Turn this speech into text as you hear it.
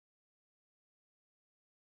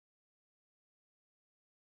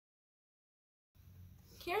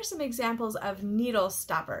Here are some examples of needle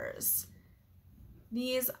stoppers.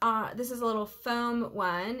 This is a little foam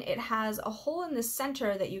one. It has a hole in the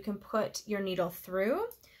center that you can put your needle through.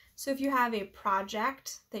 So if you have a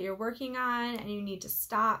project that you're working on and you need to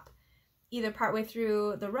stop either partway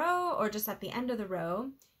through the row or just at the end of the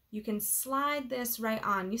row, you can slide this right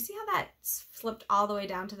on. You see how that's flipped all the way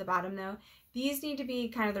down to the bottom though? These need to be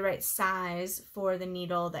kind of the right size for the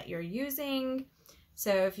needle that you're using.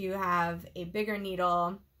 So if you have a bigger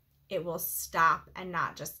needle, it will stop and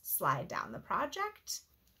not just slide down the project.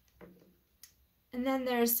 And then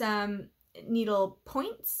there's some needle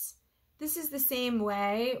points. This is the same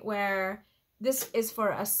way, where this is for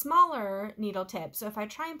a smaller needle tip. So if I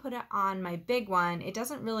try and put it on my big one, it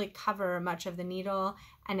doesn't really cover much of the needle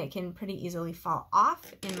and it can pretty easily fall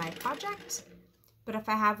off in my project. But if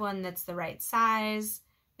I have one that's the right size,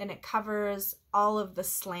 then it covers all of the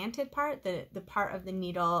slanted part, the part of the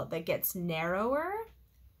needle that gets narrower,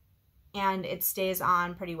 and it stays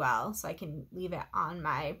on pretty well. So I can leave it on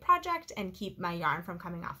my project and keep my yarn from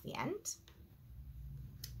coming off the end.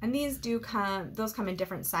 And these those come in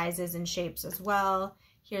different sizes and shapes as well.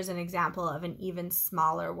 Here's an example of an even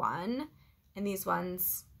smaller one. And these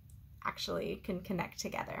ones actually can connect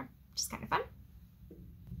together, which is kind of fun.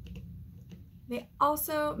 They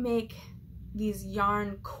also make these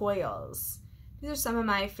yarn coils. These are some of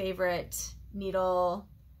my favorite needle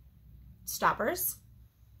stoppers.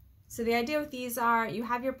 So the idea with these are, you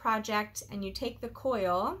have your project and you take the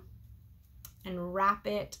coil and wrap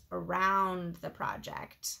it around the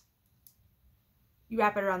project. You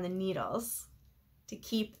wrap it around the needles to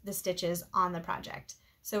keep the stitches on the project.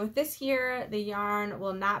 So with this here, the yarn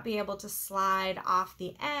will not be able to slide off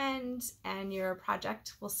the end and your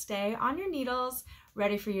project will stay on your needles,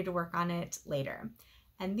 ready for you to work on it later.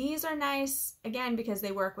 And these are nice, again, because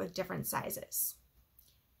they work with different sizes.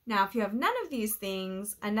 Now, if you have none of these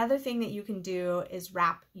things, another thing that you can do is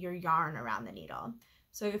wrap your yarn around the needle.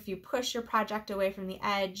 So if you push your project away from the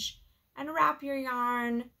edge and wrap your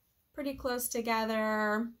yarn pretty close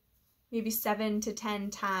together, maybe 7 to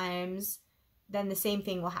 10 times, then the same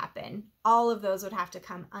thing will happen. All of those would have to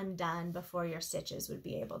come undone before your stitches would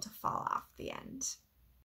be able to fall off the end.